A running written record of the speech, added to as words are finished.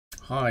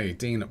Hi,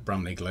 Dean at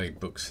Bramley Glade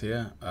Books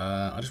here.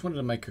 I just wanted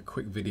to make a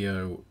quick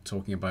video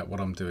talking about what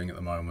I'm doing at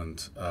the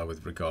moment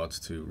with regards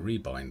to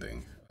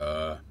rebinding.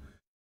 So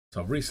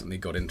I've recently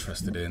got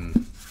interested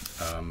in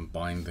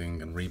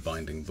binding and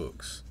rebinding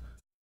books,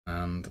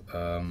 and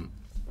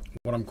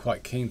what I'm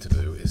quite keen to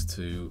do is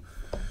to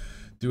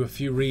do a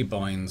few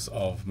rebinds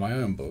of my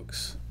own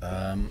books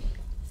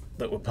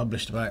that were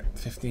published about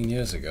 15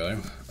 years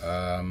ago.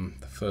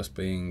 The first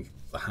being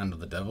The Hand of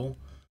the Devil,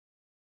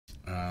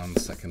 and the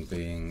second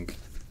being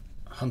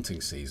Hunting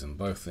Season,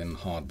 both in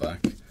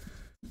hardback.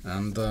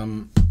 And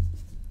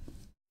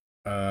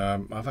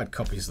I've had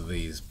copies of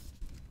these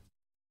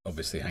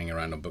obviously hanging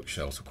around on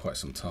bookshelves for quite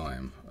some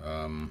time,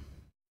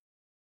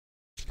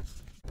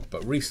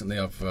 but recently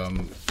I've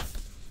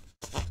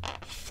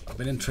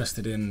been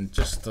interested in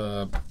just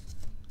it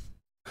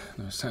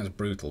sounds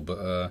brutal,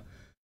 but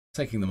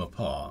taking them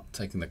apart,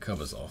 taking the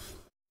covers off.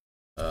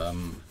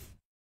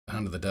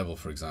 Hand of the Devil,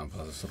 for example,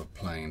 has a sort of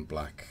plain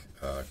black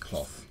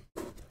cloth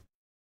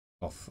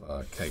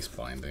case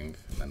binding,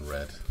 and then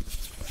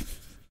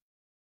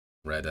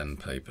red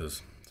end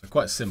papers. So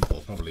quite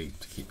simple, probably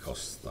to keep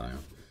costs down.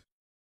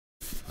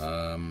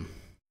 I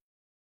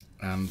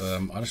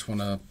just want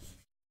to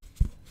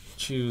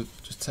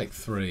take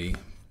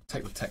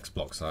the text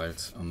blocks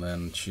out, and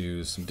then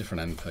choose some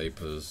different end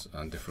papers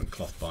and different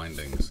cloth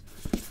bindings.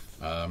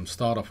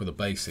 Start off with a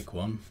basic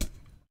one,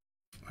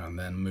 and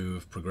then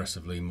move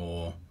progressively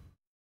more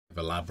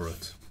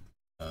elaborate,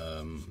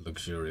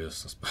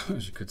 luxurious, I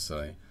suppose you could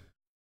say,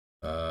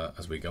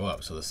 as we go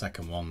up. So the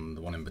second one,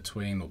 the one in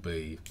between, will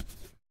be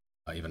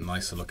even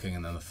nicer looking,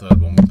 and then the third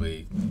one will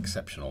be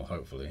exceptional,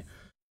 hopefully.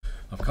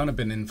 I've kind of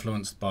been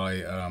influenced by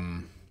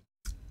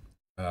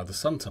the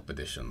Suntop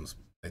editions.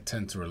 They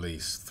tend to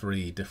release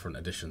 3 different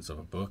editions of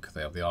a book.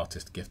 They have the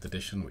Artist Gift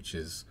Edition, which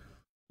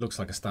looks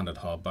like a standard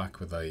hardback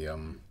with a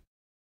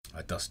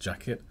dust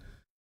jacket.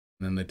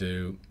 And then they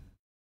do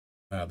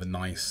the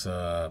nice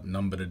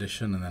numbered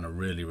edition, and then a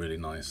really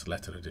nice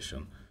lettered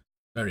edition.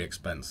 Very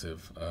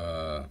expensive,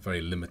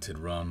 very limited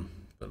run,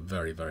 but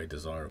very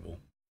desirable.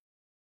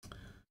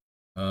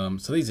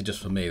 So these are just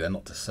for me. They're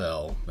not to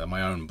sell. They're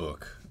my own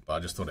book, but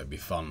I just thought it'd be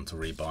fun to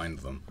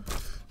rebind them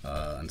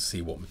and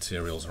see what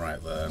materials are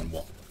out there and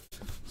what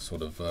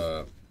sort of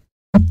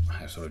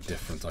how sort of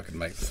different I could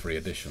make the 3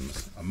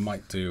 editions. I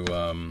might do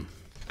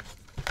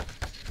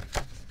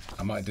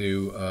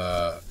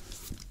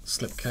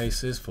slip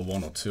cases for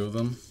 1 or 2 of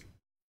them,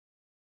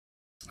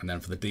 and then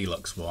for the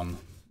deluxe one,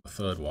 the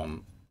third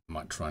one, I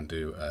might try and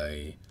do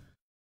a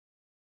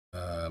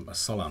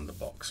solander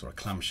box or a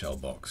clamshell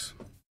box.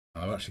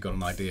 And I've actually got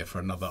an idea for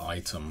another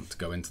item to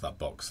go into that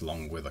box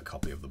along with a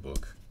copy of the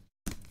book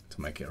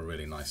to make it a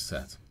really nice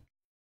set.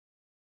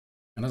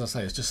 And as I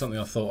say, it's just something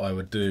I thought I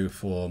would do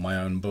for my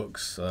own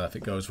books. If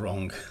it goes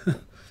wrong,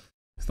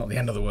 it's not the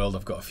end of the world.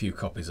 I've got a few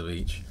copies of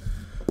each.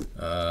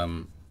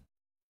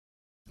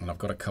 And I've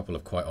got a couple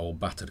of quite old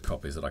battered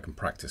copies that I can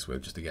practice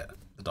with just to get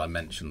the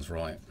dimensions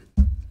right,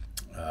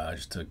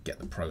 just to get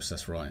the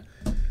process right.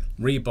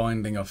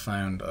 Rebinding, I've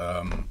found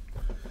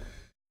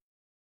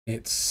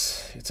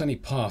it's only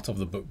part of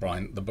the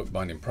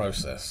bookbinding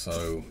process.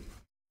 So,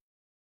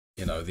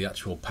 you know, the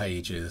actual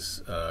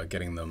pages,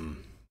 getting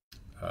them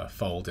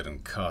folded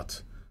and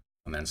cut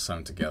and then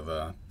sewn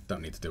together,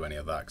 don't need to do any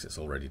of that because it's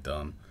already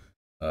done.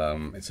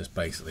 It's just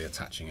basically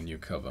attaching a new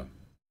cover.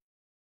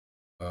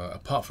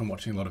 Apart from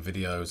watching a lot of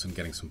videos and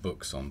getting some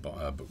books on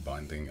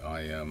bookbinding,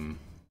 I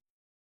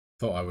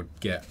thought I would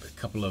get a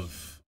couple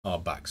of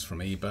hardbacks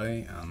from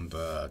eBay and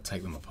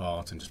take them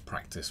apart and just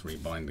practice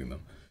rebinding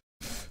them.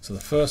 So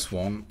the first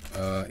one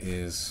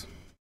is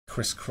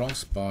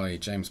Crisscross by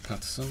James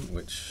Patterson,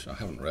 which I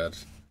haven't read,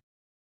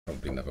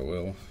 probably never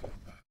will.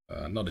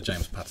 Not a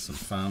James Patterson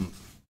fan.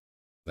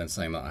 Then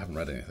saying that, I haven't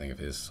read anything of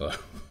his, so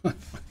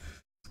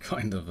it's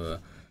kind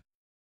of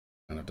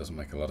doesn't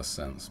make a lot of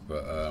sense.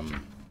 But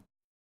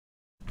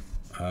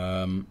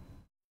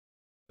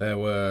there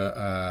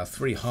were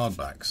 3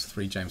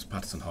 James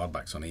Patterson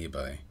hardbacks on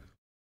eBay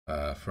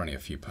for only a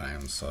few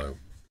pounds. So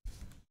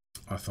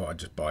I thought I'd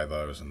just buy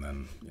those and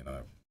then, you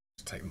know,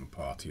 just take them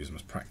apart, use them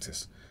as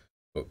practice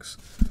books.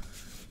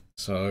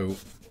 So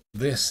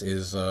this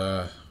is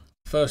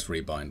first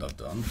rebind I've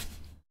done.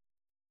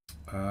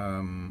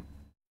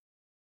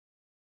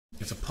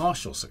 It's a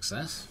partial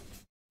success,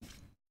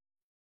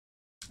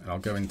 and I'll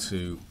go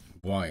into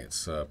why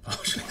it's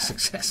partially a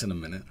success in a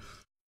minute,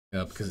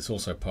 because it's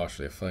also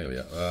partially a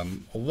failure.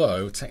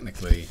 Although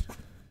technically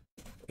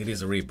it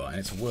is a rebind,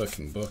 it's a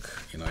working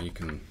book. You know, you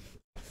can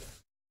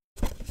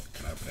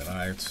open it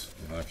out.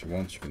 You know, if you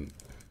want, you can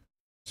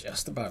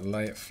just about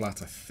lay it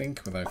flat, I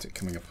think, without it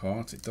coming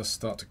apart. It does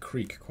start to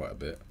creak quite a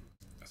bit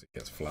as it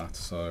gets flat,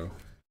 so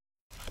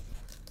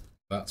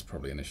that's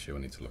probably an issue I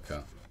need to look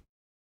at.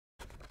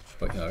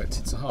 But, you know,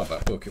 it's a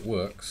hardback book, it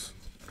works.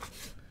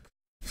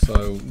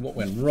 So what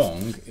went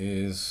wrong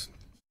is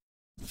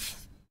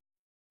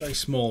very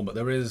small, but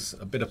there is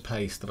a bit of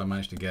paste that I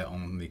managed to get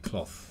on the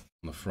cloth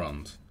on the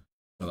front.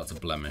 So that's a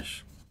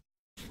blemish.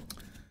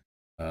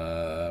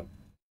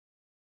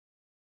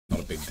 not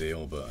a big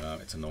deal, but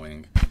it's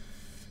annoying.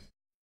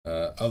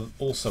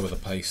 Also with the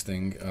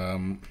pasting,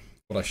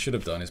 what I should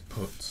have done is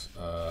put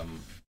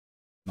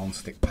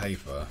non-stick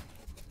paper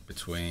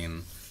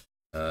between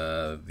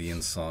the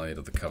inside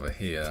of the cover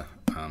here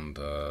and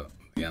the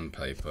end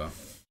paper,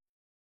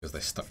 because they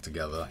stuck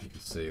together. You can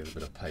see there's a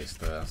bit of paste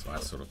there, so I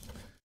had to sort of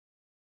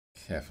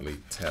carefully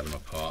tear them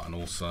apart. And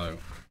also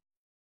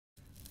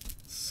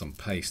some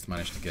paste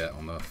managed to get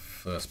on the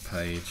first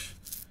page,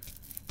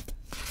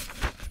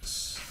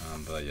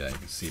 and yeah, you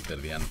can see a bit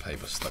of the end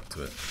paper stuck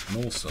to it.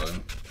 And also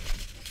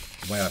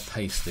the way I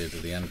pasted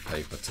the end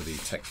paper to the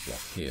text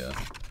block here,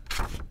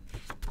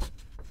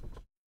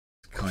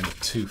 it's kind of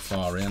too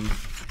far in,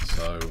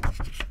 so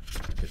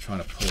if you're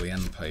trying to pull the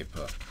end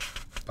paper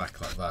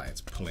back like that,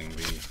 it's pulling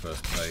the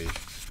first page.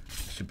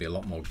 There should be a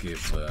lot more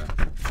give there.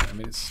 I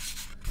mean,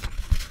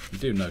 you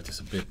do notice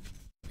a bit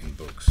in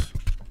books.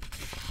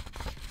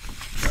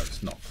 No,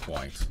 it's not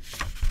quite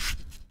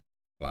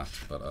flat,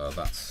 but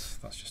that's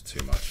just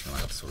too much, and I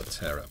have to sort of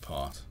tear it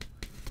apart,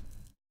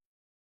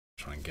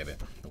 try and get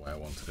it the way I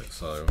wanted it.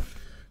 So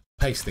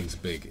pasting's a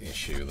big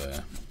issue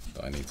there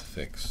that I need to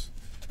fix.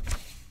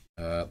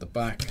 At the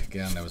back,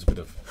 again, there was a bit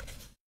of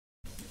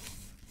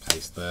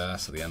paste there,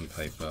 so the end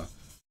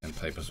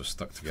papers were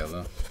stuck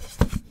together.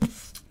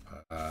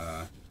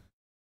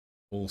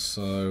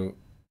 Also,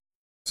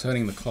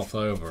 turning the cloth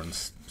over and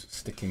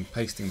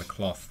pasting the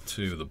cloth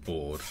to the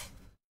board.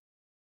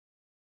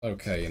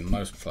 Okay, in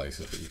most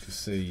places, but you can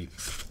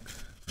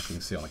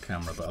see on the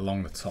camera, but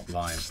along the top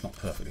line, it's not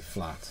perfectly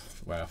flat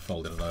where I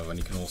folded it over, and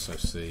you can also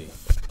see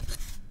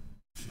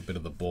a bit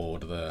of the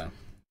board there.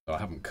 So I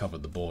haven't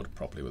covered the board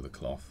properly with the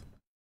cloth.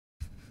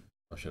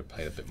 I should have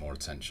paid a bit more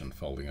attention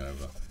folding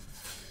over.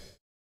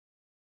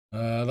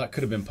 That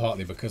could have been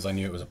partly because I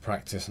knew it was a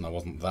practice and I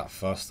wasn't that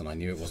fussed, and I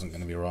knew it wasn't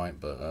going to be right,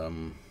 but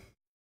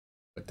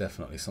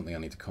definitely something I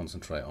need to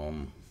concentrate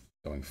on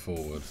going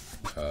forward,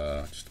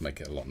 just to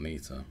make it a lot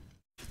neater.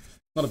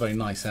 Not a very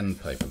nice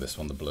end paper, this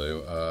one, the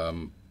blue,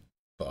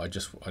 but I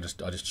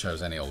just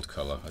chose any old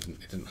colour.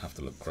 It didn't have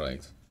to look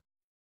great.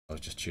 I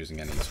was just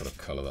choosing any sort of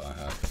colour that I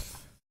had.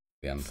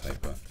 The end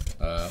paper.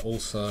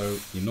 Also,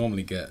 you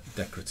normally get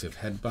decorative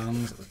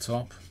headbands at the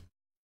top.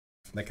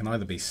 They can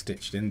either be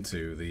stitched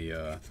into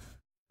the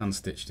hand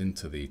stitched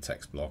into the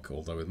text block,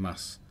 although with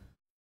mass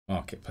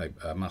market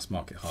paper, mass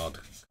market hard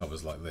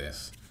covers like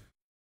this,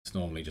 it's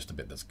normally just a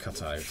bit that's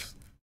cut out.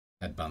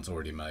 Headband's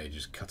already made. You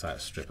just cut out a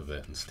strip of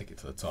it and stick it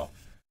to the top.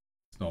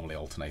 It's normally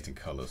alternating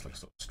colours, like a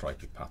sort of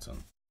stripy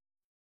pattern.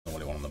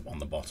 Normally one on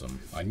the bottom.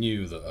 I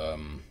knew that.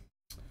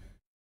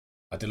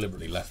 I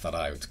deliberately left that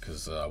out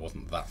because I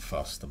wasn't that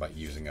fussed about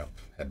using up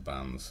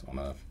headbands on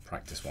a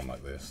practice one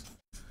like this.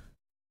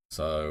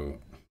 So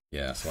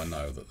yeah, so I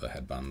know that the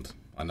headband,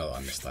 I know that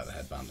I missed out the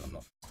headband, I'm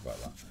not fussed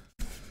about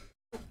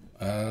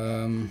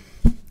that.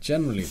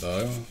 Generally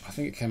though, I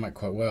think it came out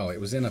quite well. It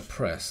was in a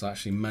press. I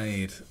actually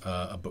made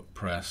a book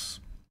press.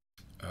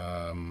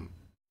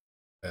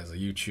 There's a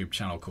YouTube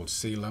channel called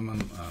Sea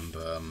Lemon, and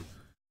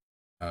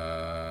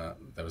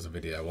there was a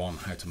video on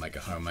how to make a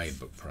homemade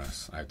book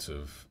press out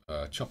of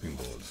chopping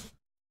boards.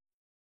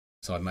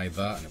 So I made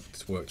that, and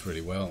it's worked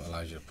really well. It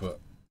allows you to put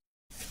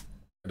a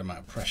good amount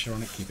of pressure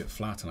on it, keep it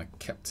flat, and I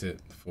kept it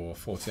for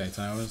 48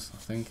 hours, I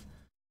think.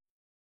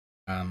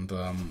 And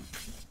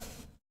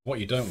what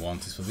you don't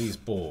want is for these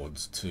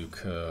boards to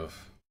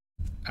curve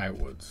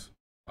outwards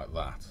like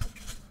that.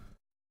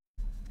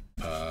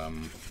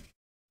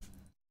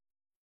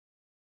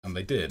 And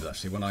they did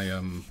actually when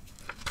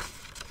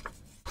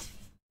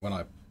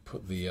I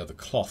put the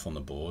cloth on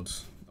the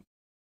boards.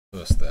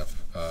 First step,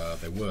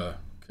 they were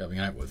curving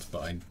outwards,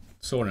 but I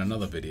saw in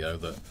another video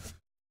that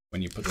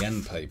when you put the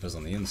end papers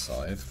on the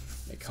inside,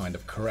 it kind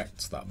of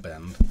corrects that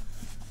bend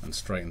and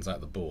straightens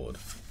out the board,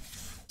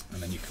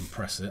 and then you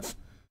compress it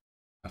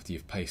after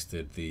you've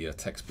pasted the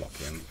text block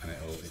in, and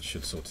it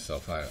should sort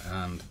itself out.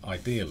 And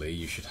ideally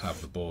you should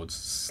have the boards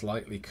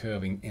slightly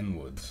curving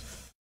inwards,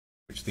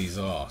 which these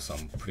are, so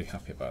I'm pretty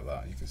happy about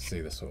that. You can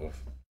see the sort of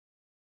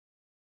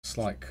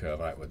slight curve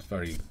outwards,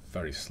 very,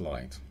 very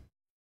slight.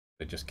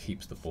 It just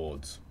keeps the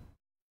boards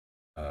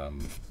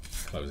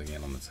closing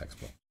in on the text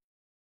block.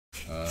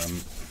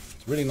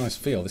 It's a really nice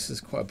feel. This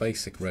is quite a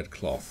basic red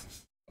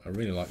cloth. I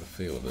really like the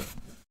feel of it.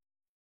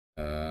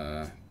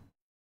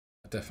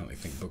 I definitely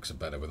think books are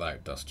better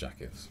without dust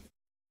jackets.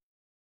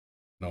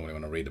 Normally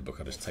when I read a book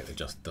I just take the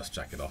dust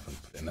jacket off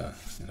and put it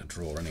in a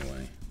drawer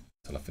anyway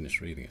until I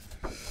finish reading it.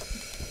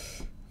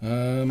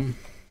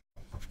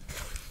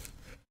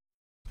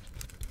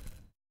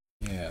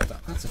 Yeah,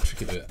 that's a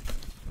tricky bit.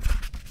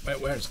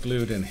 Where it's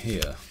glued in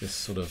here, this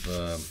sort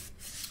of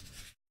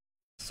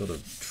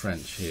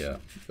trench here,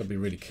 you've got to be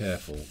really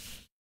careful.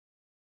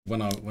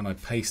 When I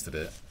pasted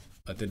it,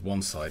 I did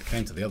one side,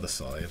 came to the other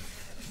side,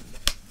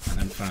 and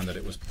then found that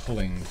it was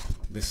pulling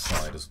this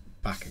side as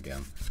back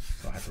again.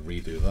 So I had to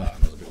redo that,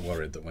 and I was a bit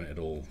worried that when it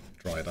all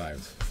dried out,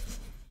 it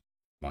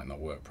might not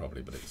work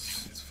properly, but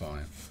it's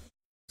fine.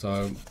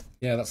 So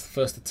yeah, that's the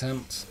first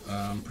attempt.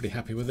 I'm pretty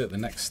happy with it. The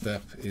next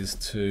step is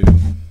to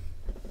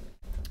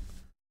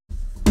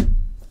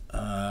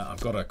I've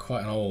got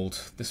quite an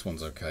old, this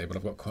one's okay, but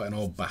I've got quite an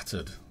old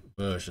battered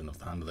version of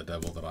the Hand of the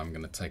Devil that I'm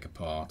going to take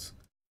apart,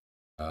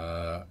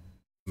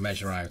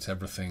 measure out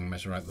everything,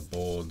 measure out the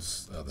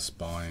boards, the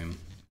spine,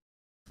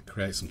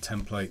 create some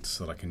templates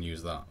so that I can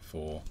use that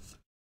for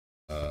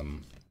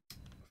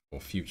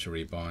future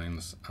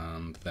rebinds,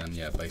 and then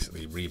yeah,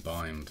 basically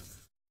rebind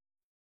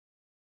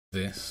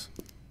this.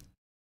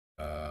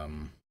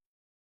 And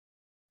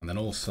then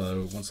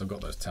also, once I've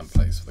got those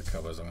templates for the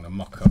covers, I'm going to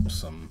mock up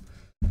some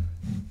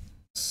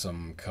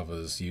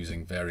covers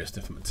using various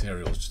different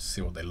materials just to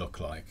see what they look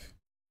like.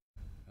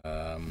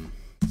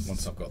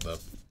 Once I've got the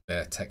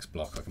bare text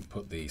block, I can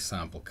put the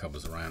sample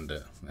covers around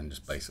it and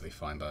just basically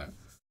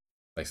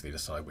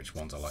decide which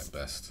ones I like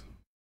best.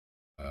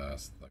 So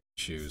I can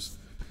choose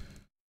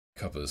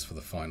covers for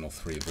the final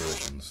 3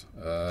 versions,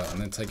 and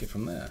then take it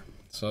from there.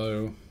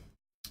 So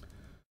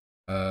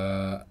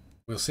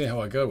we'll see how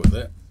I go with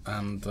it,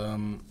 and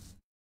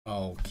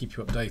I'll keep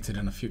you updated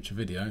in a future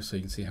video so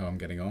you can see how I'm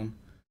getting on,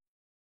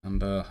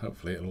 and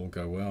hopefully it'll all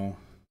go well.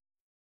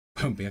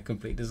 Won't be a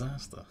complete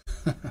disaster.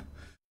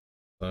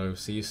 So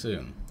see you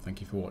soon. Thank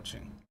you for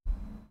watching.